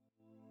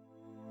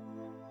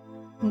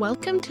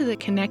Welcome to the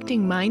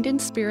Connecting Mind and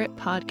Spirit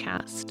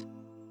podcast,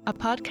 a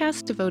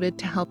podcast devoted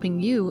to helping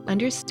you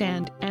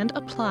understand and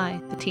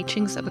apply the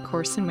teachings of A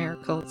Course in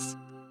Miracles.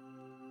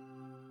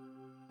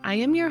 I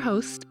am your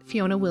host,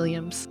 Fiona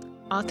Williams,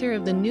 author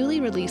of the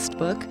newly released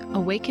book,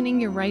 Awakening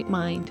Your Right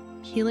Mind,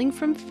 Healing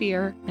from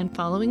Fear and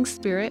Following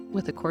Spirit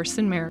with A Course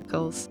in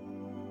Miracles.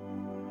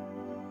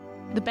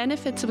 The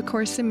benefits of A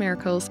Course in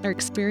Miracles are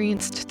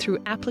experienced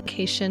through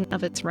application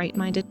of its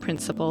right-minded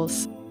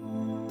principles.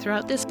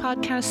 Throughout this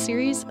podcast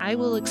series, I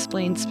will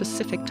explain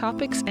specific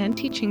topics and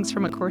teachings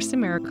from A Course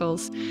in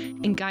Miracles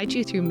and guide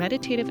you through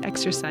meditative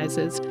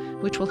exercises,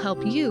 which will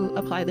help you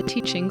apply the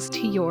teachings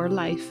to your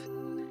life.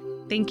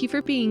 Thank you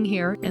for being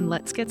here, and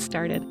let's get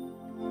started.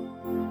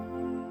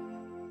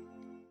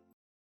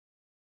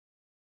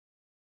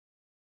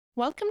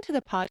 Welcome to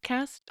the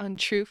podcast on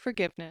true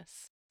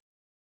forgiveness.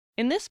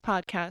 In this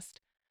podcast,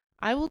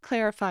 I will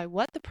clarify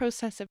what the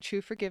process of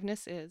true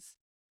forgiveness is,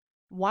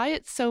 why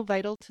it's so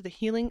vital to the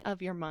healing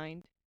of your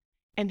mind,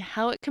 and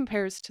how it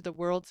compares to the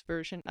world's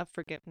version of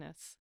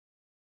forgiveness.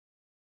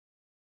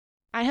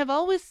 I have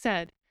always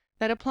said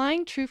that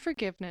applying true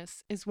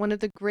forgiveness is one of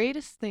the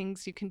greatest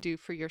things you can do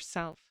for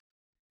yourself.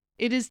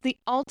 It is the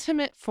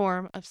ultimate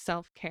form of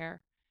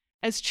self-care,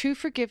 as true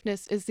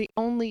forgiveness is the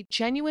only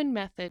genuine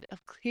method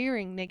of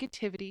clearing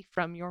negativity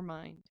from your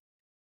mind.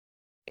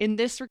 In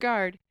this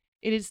regard,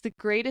 it is the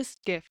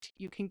greatest gift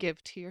you can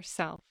give to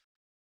yourself.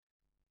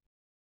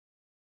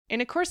 In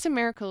A Course in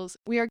Miracles,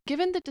 we are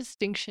given the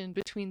distinction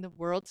between the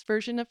world's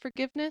version of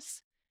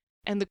forgiveness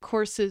and the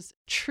Course's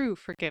true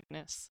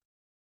forgiveness.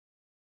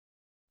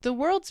 The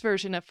world's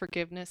version of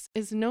forgiveness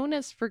is known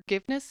as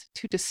forgiveness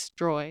to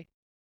destroy.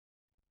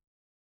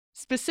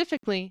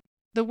 Specifically,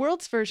 the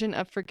world's version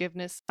of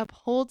forgiveness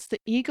upholds the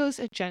ego's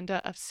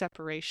agenda of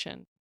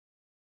separation.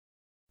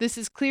 This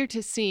is clear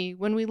to see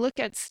when we look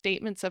at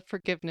statements of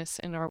forgiveness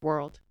in our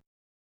world.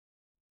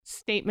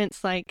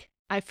 Statements like,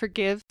 "I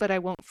forgive, but I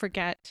won't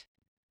forget,"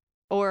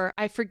 or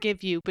 "I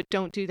forgive you, but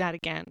don't do that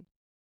again,"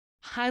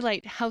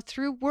 highlight how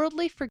through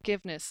worldly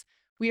forgiveness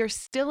we are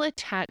still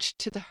attached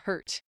to the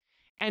hurt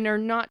and are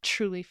not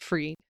truly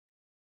freed.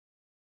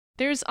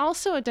 There is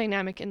also a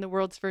dynamic in the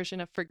world's version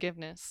of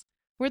forgiveness,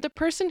 where the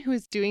person who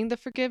is doing the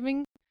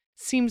forgiving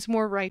seems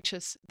more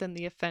righteous than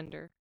the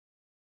offender.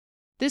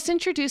 This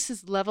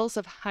introduces levels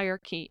of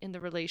hierarchy in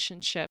the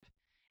relationship,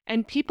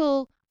 and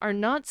people are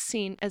not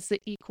seen as the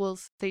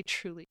equals they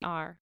truly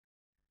are.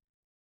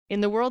 In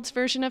the world's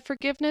version of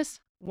forgiveness,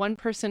 one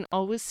person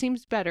always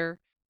seems better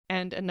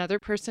and another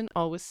person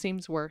always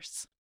seems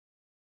worse.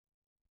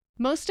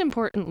 Most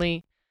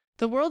importantly,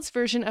 the world's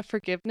version of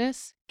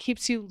forgiveness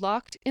keeps you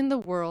locked in the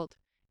world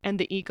and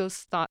the ego's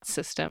thought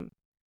system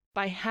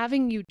by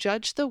having you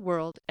judge the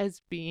world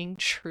as being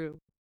true.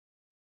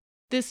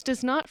 This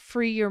does not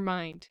free your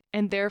mind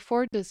and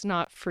therefore does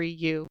not free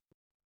you.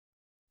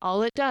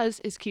 All it does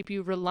is keep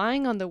you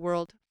relying on the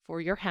world for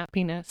your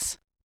happiness.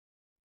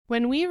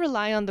 When we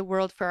rely on the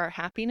world for our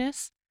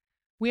happiness,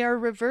 we are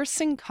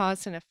reversing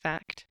cause and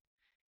effect,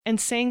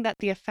 and saying that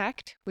the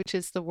effect, which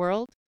is the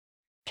world,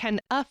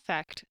 can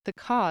affect the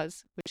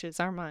cause, which is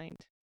our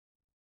mind.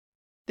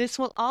 This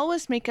will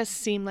always make us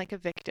seem like a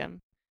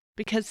victim,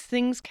 because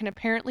things can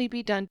apparently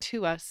be done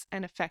to us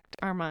and affect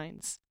our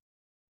minds.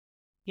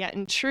 Yet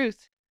in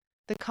truth,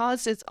 the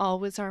cause is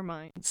always our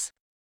minds.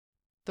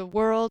 The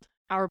world,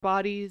 our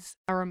bodies,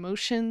 our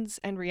emotions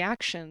and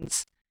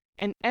reactions,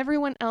 and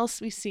everyone else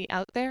we see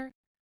out there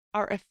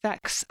are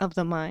effects of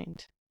the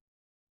mind.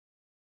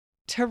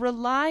 To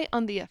rely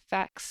on the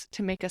effects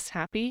to make us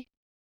happy,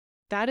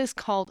 that is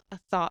called a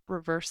thought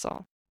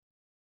reversal.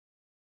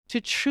 To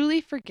truly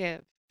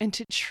forgive and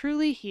to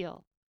truly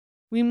heal,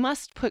 we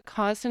must put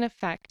cause and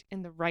effect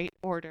in the right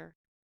order.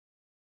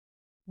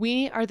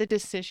 We are the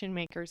decision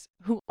makers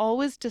who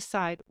always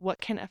decide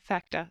what can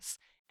affect us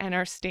and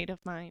our state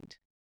of mind.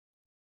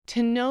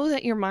 To know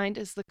that your mind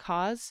is the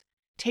cause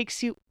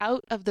takes you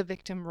out of the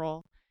victim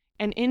role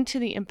and into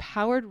the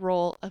empowered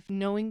role of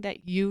knowing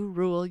that you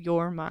rule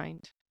your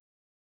mind.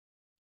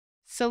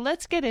 So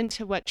let's get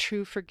into what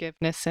true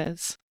forgiveness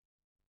is.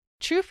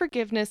 True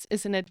forgiveness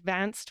is an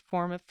advanced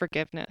form of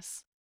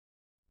forgiveness.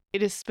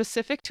 It is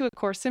specific to A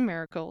Course in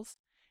Miracles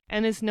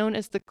and is known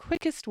as the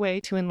quickest way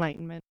to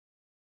enlightenment.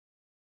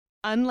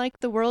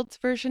 Unlike the world's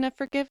version of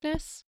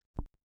forgiveness,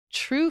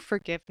 true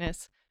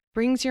forgiveness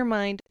brings your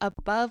mind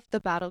above the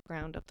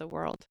battleground of the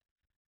world,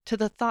 to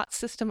the thought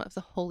system of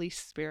the Holy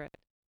Spirit.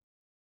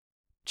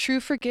 True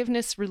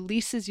forgiveness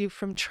releases you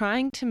from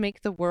trying to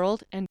make the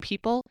world and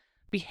people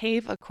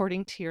behave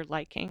according to your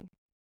liking.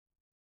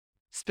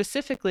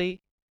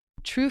 Specifically,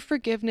 true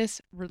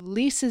forgiveness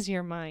releases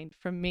your mind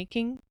from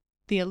making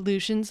the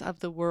illusions of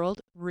the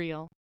world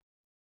real.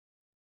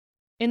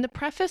 In the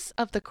preface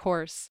of the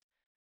Course,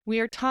 we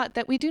are taught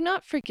that we do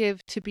not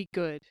forgive to be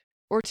good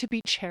or to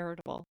be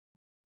charitable.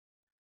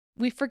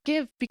 We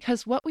forgive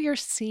because what we are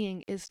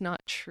seeing is not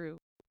true.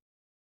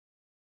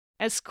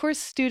 As Course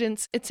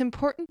students, it's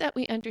important that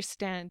we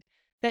understand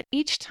that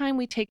each time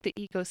we take the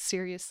ego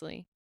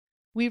seriously,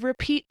 we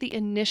repeat the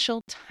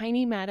initial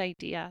tiny mad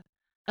idea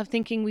of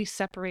thinking we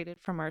separated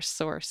from our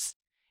source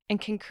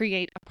and can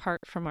create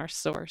apart from our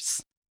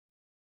source.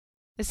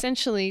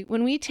 Essentially,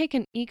 when we take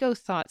an ego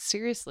thought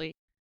seriously,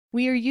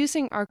 we are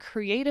using our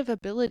creative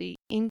ability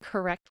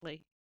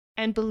incorrectly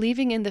and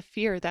believing in the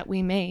fear that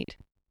we made.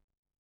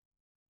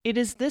 It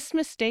is this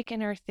mistake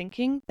in our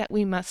thinking that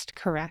we must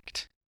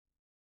correct.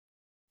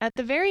 At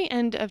the very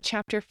end of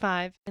chapter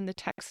 5 in the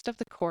text of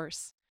the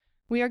course,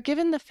 we are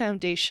given the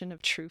foundation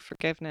of true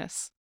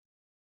forgiveness.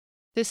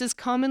 This is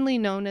commonly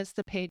known as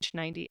the page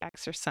 90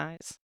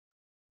 exercise.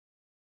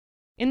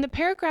 In the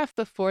paragraph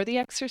before the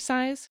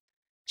exercise,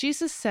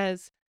 Jesus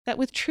says that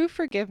with true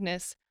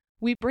forgiveness,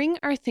 we bring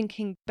our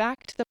thinking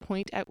back to the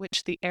point at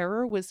which the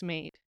error was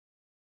made.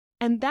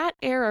 And that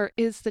error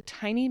is the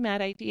tiny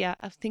mad idea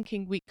of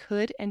thinking we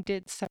could and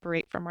did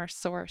separate from our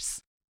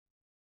source.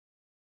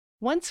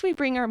 Once we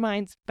bring our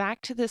minds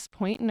back to this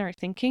point in our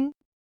thinking,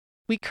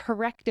 we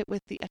correct it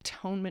with the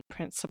atonement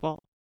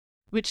principle,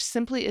 which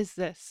simply is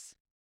this: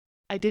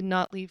 I did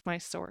not leave my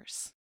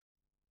source.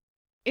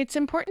 It's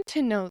important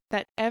to note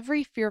that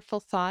every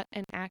fearful thought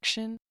and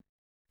action,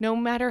 no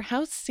matter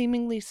how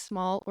seemingly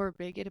small or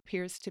big it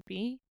appears to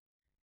be,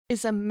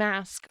 is a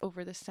mask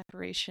over the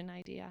separation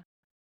idea.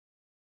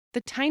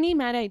 The tiny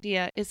mad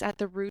idea is at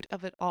the root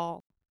of it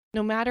all,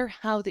 no matter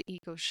how the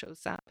ego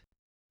shows up.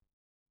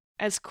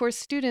 As course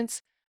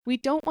students, we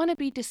don't want to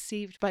be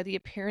deceived by the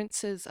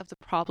appearances of the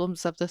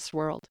problems of this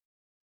world.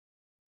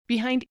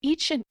 Behind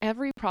each and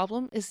every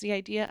problem is the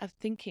idea of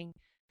thinking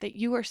that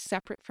you are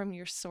separate from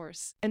your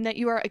source and that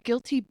you are a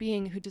guilty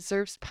being who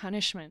deserves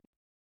punishment.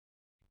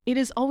 It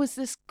is always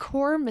this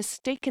core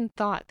mistaken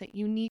thought that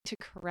you need to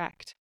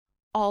correct,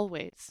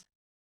 always.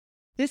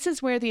 This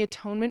is where the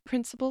atonement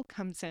principle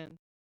comes in.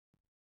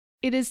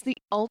 It is the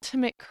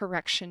ultimate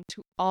correction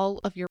to all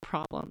of your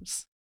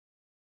problems.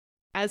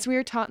 As we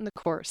are taught in the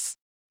course,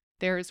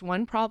 there is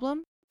one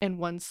problem and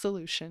one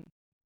solution.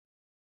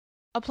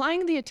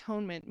 Applying the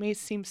atonement may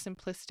seem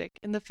simplistic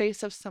in the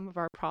face of some of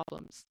our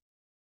problems,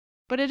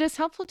 but it is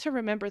helpful to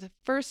remember the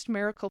first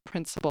miracle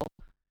principle,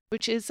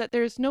 which is that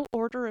there is no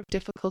order of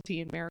difficulty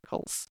in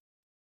miracles.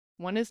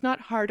 One is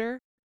not harder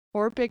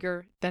or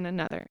bigger than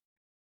another.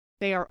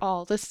 They are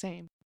all the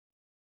same.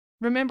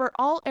 Remember,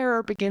 all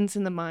error begins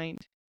in the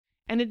mind,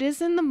 and it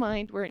is in the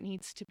mind where it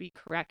needs to be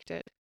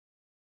corrected.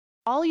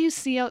 All you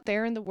see out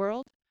there in the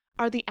world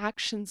are the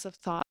actions of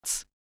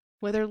thoughts,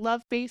 whether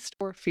love-based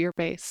or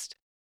fear-based.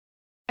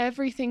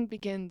 Everything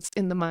begins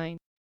in the mind.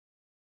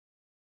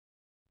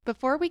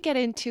 Before we get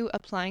into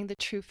applying the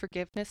true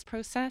forgiveness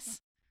process,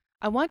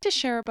 I want to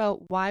share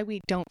about why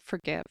we don't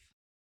forgive.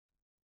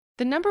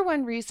 The number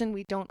one reason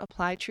we don't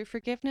apply true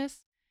forgiveness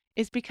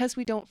is because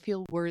we don't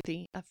feel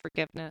worthy of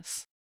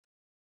forgiveness.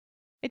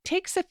 It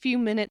takes a few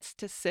minutes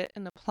to sit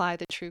and apply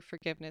the true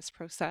forgiveness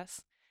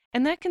process,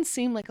 and that can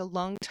seem like a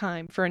long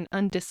time for an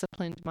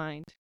undisciplined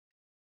mind.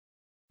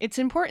 It's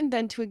important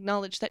then to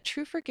acknowledge that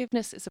true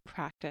forgiveness is a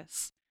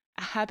practice,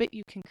 a habit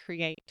you can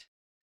create.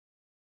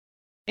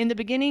 In the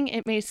beginning,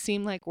 it may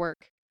seem like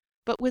work,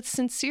 but with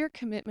sincere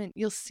commitment,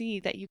 you'll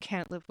see that you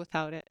can't live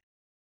without it.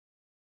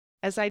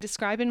 As I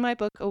describe in my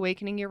book,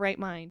 Awakening Your Right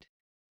Mind,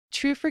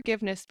 true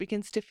forgiveness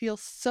begins to feel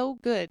so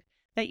good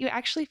that you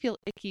actually feel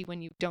icky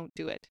when you don't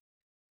do it.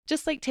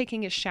 Just like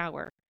taking a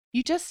shower,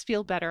 you just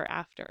feel better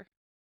after.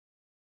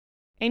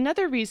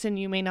 Another reason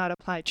you may not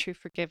apply true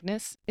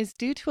forgiveness is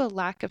due to a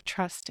lack of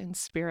trust in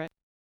spirit.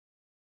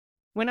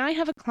 When I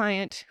have a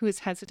client who is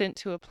hesitant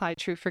to apply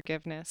true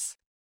forgiveness,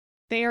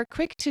 they are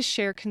quick to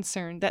share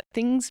concern that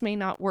things may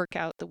not work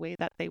out the way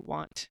that they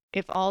want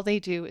if all they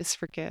do is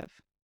forgive.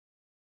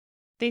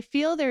 They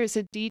feel there is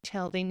a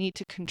detail they need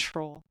to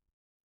control,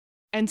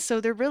 and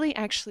so they're really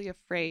actually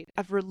afraid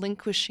of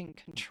relinquishing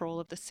control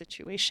of the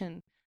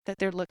situation that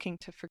they're looking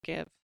to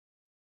forgive.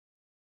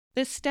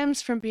 This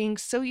stems from being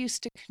so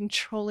used to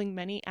controlling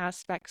many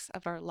aspects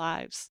of our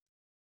lives,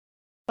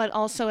 but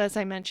also, as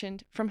I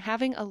mentioned, from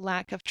having a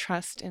lack of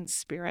trust in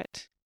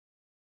spirit.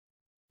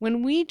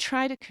 When we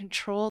try to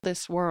control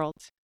this world,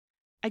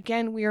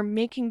 again, we are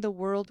making the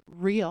world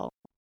real.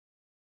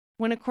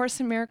 When A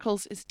Course in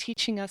Miracles is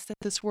teaching us that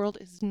this world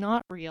is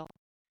not real.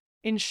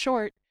 In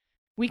short,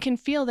 we can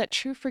feel that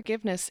true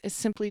forgiveness is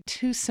simply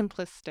too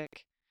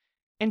simplistic,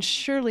 and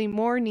surely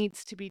more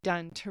needs to be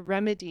done to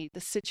remedy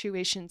the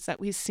situations that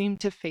we seem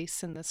to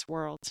face in this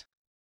world.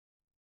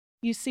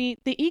 You see,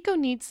 the ego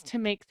needs to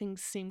make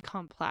things seem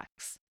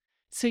complex,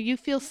 so you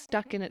feel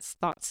stuck in its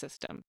thought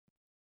system.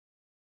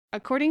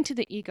 According to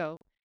the ego,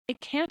 it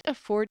can't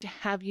afford to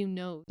have you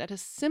know that a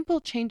simple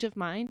change of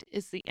mind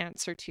is the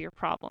answer to your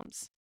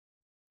problems.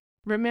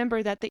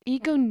 Remember that the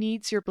ego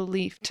needs your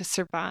belief to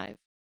survive,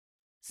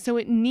 so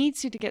it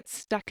needs you to get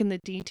stuck in the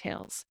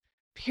details,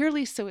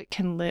 purely so it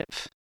can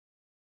live.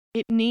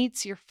 It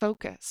needs your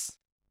focus.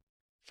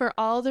 For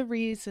all the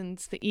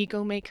reasons the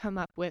ego may come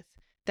up with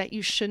that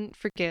you shouldn't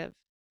forgive,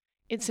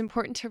 it's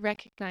important to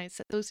recognize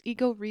that those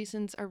ego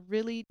reasons are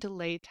really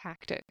delay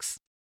tactics.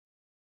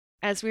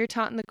 As we are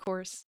taught in the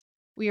Course,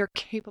 we are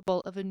capable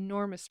of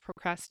enormous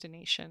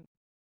procrastination.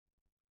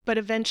 But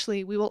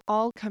eventually we will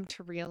all come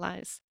to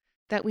realize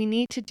that we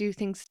need to do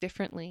things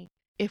differently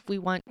if we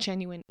want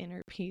genuine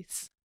inner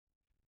peace.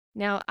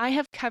 Now, I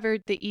have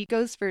covered the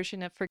ego's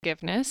version of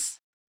forgiveness,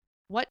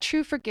 what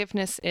true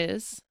forgiveness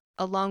is,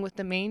 along with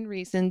the main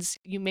reasons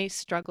you may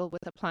struggle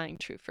with applying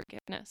true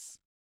forgiveness.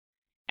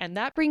 And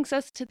that brings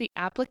us to the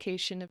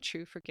application of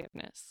true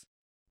forgiveness.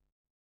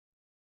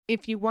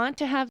 If you want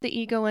to have the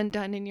ego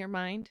undone in your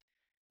mind,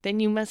 then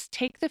you must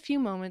take the few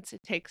moments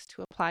it takes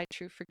to apply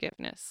true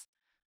forgiveness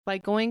by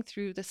going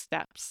through the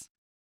steps.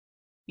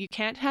 You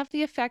can't have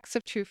the effects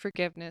of true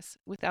forgiveness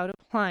without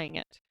applying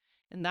it,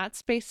 and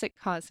that's basic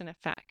cause and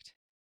effect.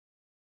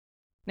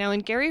 Now, in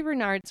Gary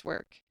Renard's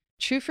work,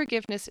 true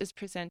forgiveness is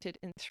presented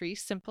in 3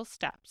 simple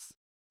steps.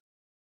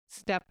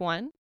 Step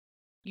 1,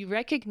 you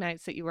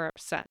recognize that you are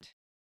upset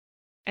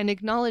and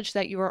acknowledge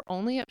that you are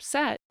only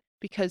upset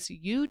because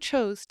you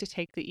chose to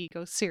take the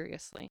ego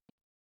seriously.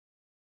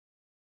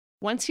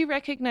 Once you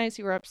recognize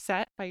you are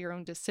upset by your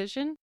own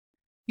decision,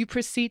 you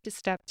proceed to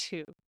step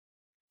 2,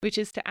 which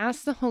is to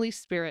ask the Holy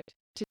Spirit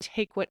to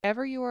take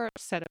whatever you are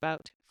upset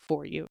about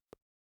for you.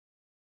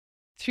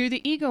 Through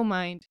the ego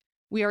mind,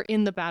 we are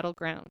in the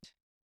battleground,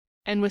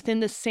 and within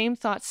the same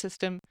thought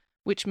system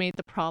which made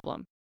the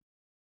problem.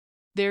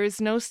 There is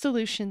no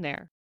solution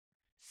there,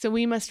 so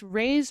we must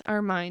raise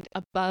our mind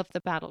above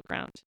the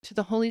battleground to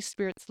the Holy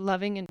Spirit's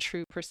loving and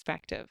true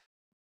perspective.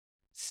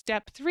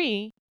 Step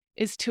 3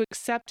 is to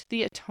accept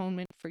the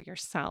atonement for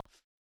yourself.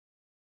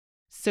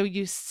 So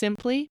you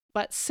simply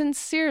but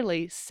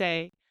sincerely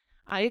say,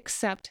 I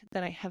accept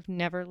that I have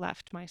never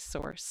left my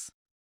source.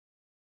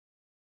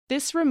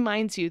 This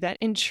reminds you that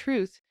in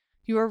truth,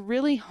 you are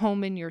really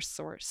home in your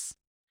source,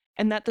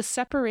 and that the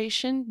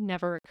separation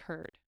never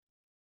occurred.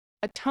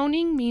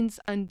 Atoning means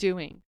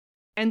undoing,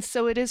 and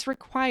so it is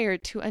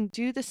required to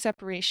undo the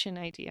separation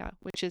idea,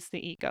 which is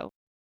the ego.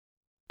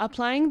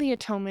 Applying the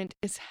atonement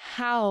is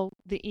how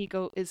the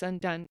ego is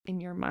undone in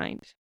your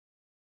mind.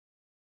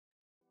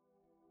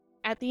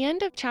 At the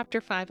end of chapter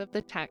 5 of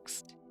the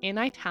text, in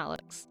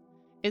italics,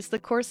 is the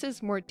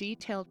Course's more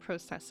detailed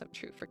process of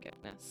true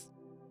forgiveness.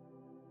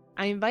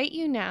 I invite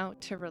you now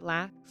to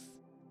relax,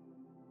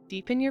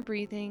 deepen your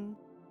breathing,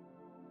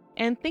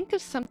 and think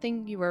of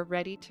something you are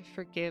ready to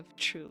forgive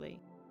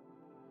truly.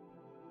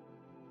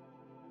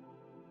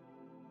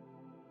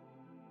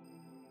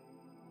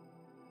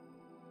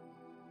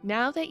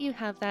 Now that you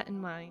have that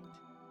in mind,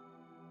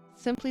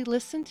 simply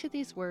listen to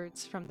these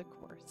words from the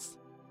Course.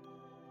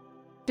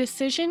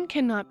 Decision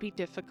cannot be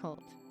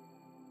difficult.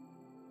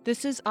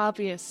 This is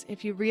obvious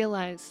if you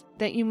realize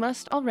that you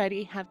must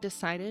already have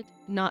decided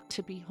not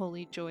to be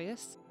wholly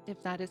joyous,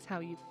 if that is how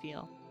you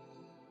feel.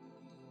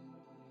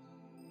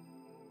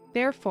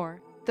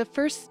 Therefore, the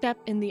first step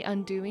in the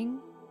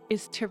undoing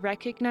is to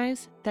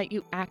recognize that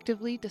you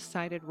actively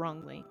decided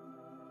wrongly,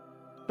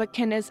 but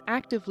can as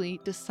actively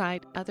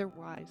decide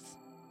otherwise.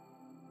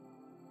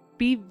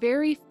 Be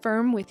very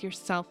firm with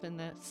yourself in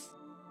this,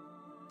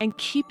 and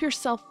keep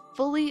yourself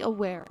fully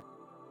aware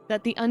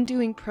that the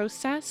undoing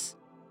process,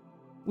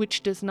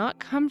 which does not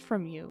come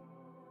from you,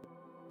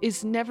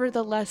 is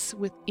nevertheless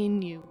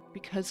within you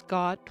because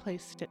God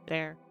placed it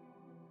there.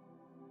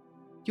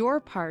 Your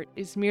part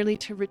is merely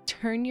to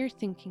return your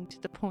thinking to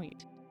the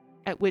point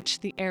at which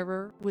the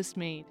error was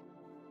made,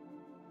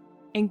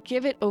 and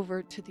give it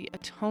over to the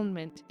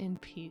atonement in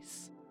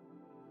peace.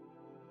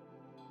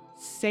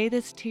 Say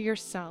this to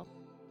yourself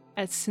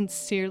as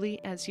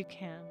sincerely as you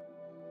can,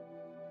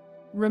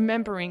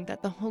 remembering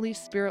that the Holy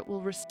Spirit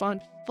will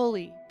respond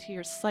fully to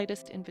your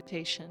slightest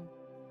invitation.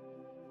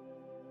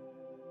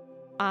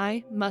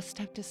 I must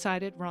have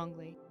decided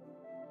wrongly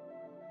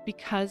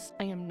because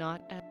I am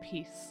not at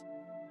peace.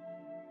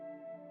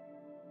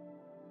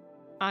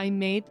 I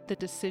made the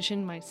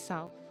decision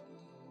myself,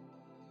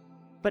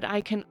 but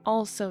I can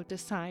also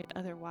decide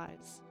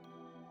otherwise.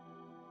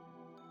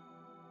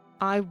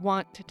 I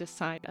want to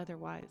decide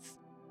otherwise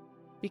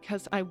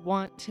because I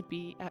want to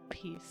be at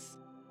peace.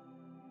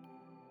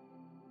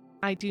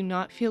 I do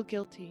not feel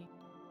guilty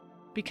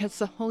because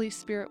the Holy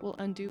Spirit will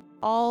undo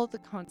all the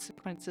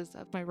consequences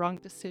of my wrong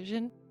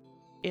decision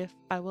if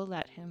I will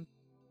let Him.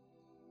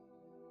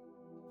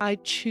 I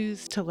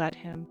choose to let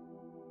Him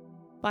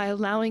by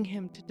allowing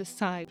Him to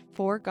decide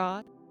for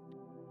God,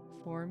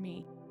 for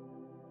me.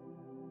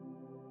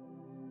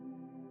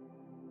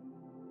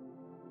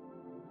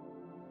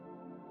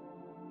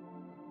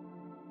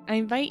 I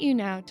invite you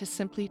now to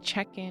simply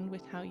check in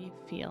with how you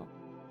feel.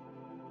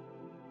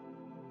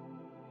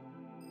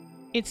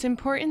 It's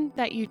important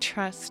that you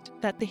trust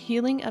that the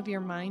healing of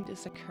your mind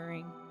is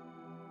occurring.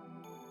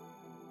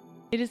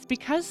 It is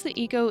because the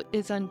ego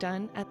is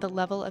undone at the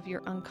level of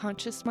your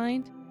unconscious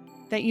mind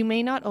that you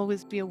may not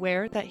always be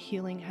aware that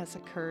healing has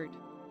occurred.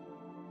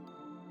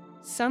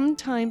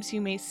 Sometimes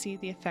you may see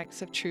the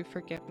effects of true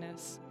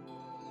forgiveness,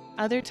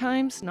 other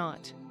times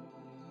not.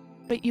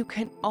 But you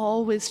can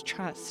always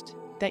trust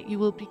that you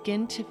will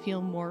begin to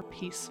feel more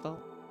peaceful,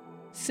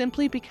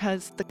 simply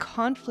because the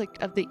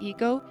conflict of the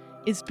ego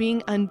is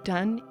being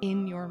undone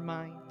in your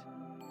mind.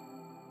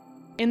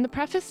 In the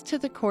preface to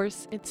the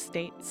Course, it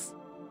states,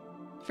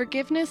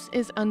 "Forgiveness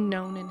is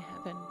unknown in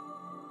heaven.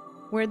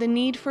 where the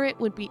need for it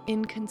would be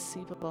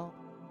inconceivable.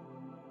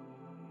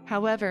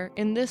 However,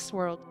 in this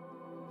world,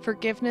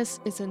 forgiveness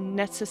is a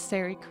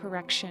necessary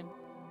correction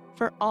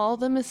for all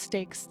the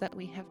mistakes that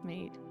we have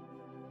made.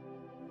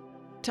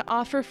 To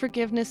offer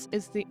forgiveness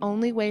is the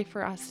only way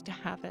for us to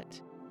have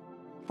it,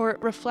 for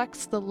it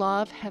reflects the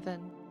law of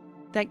heaven,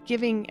 that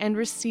giving and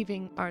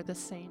receiving are the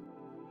same.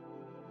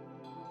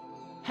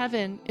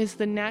 Heaven is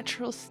the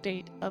natural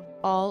state of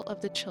all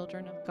of the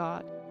children of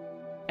God,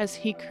 as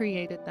He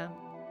created them.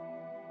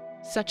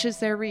 Such is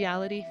their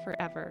reality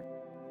forever.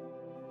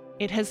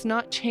 It has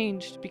not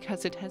changed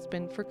because it has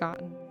been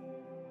forgotten.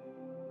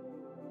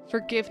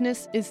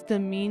 Forgiveness is the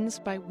means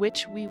by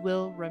which we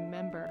will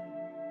remember.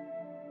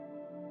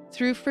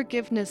 Through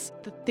forgiveness,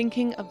 the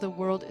thinking of the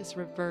world is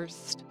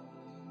reversed.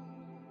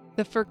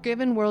 The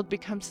forgiven world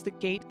becomes the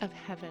gate of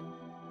heaven,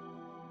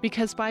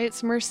 because by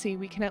its mercy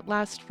we can at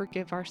last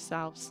forgive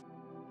ourselves.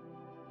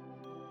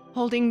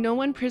 Holding no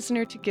one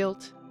prisoner to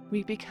guilt,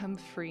 we become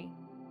free.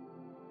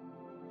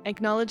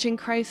 Acknowledging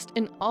Christ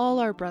in all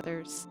our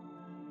brothers,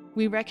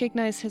 we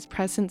recognize His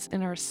presence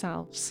in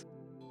ourselves.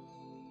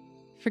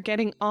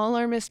 Forgetting all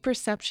our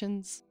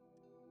misperceptions,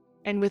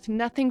 and with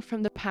nothing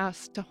from the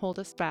past to hold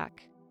us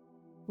back,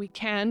 we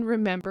can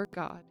remember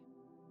God.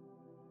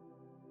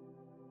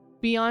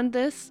 Beyond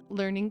this,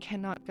 learning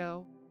cannot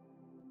go.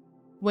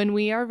 When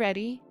we are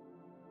ready,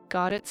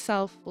 God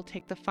itself will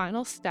take the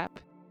final step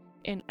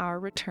in our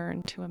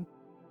return to Him.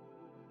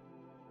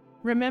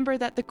 Remember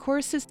that the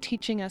Course is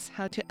teaching us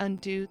how to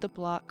undo the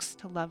blocks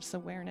to love's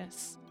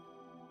awareness.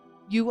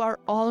 You are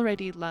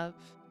already love.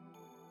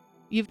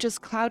 You've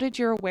just clouded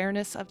your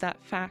awareness of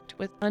that fact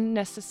with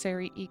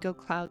unnecessary ego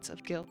clouds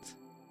of guilt.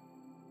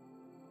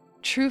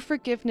 True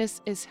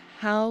forgiveness is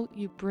how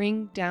you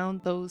bring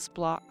down those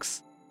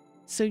blocks,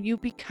 so you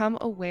become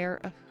aware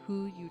of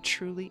who you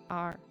truly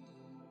are.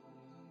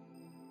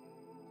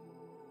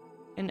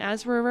 And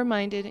as we're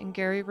reminded in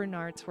Gary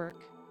Renard's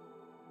work,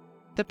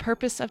 the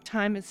purpose of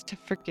time is to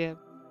forgive.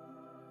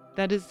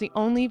 That is the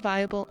only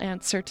viable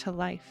answer to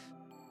life.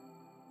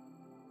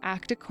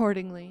 Act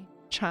accordingly,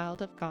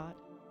 child of God.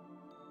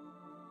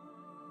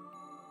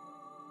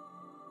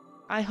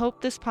 I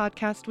hope this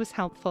podcast was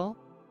helpful.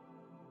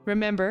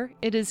 Remember,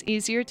 it is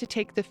easier to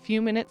take the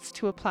few minutes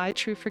to apply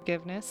true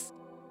forgiveness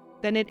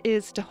than it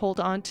is to hold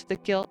on to the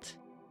guilt,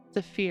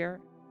 the fear,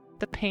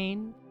 the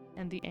pain,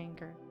 and the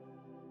anger.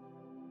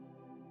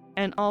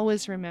 And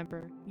always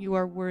remember, you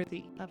are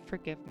worthy of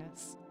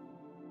forgiveness.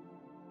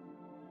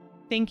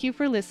 Thank you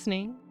for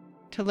listening.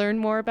 To learn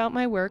more about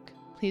my work,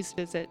 please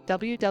visit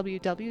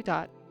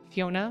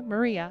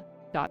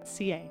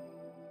www.fionamaria.ca.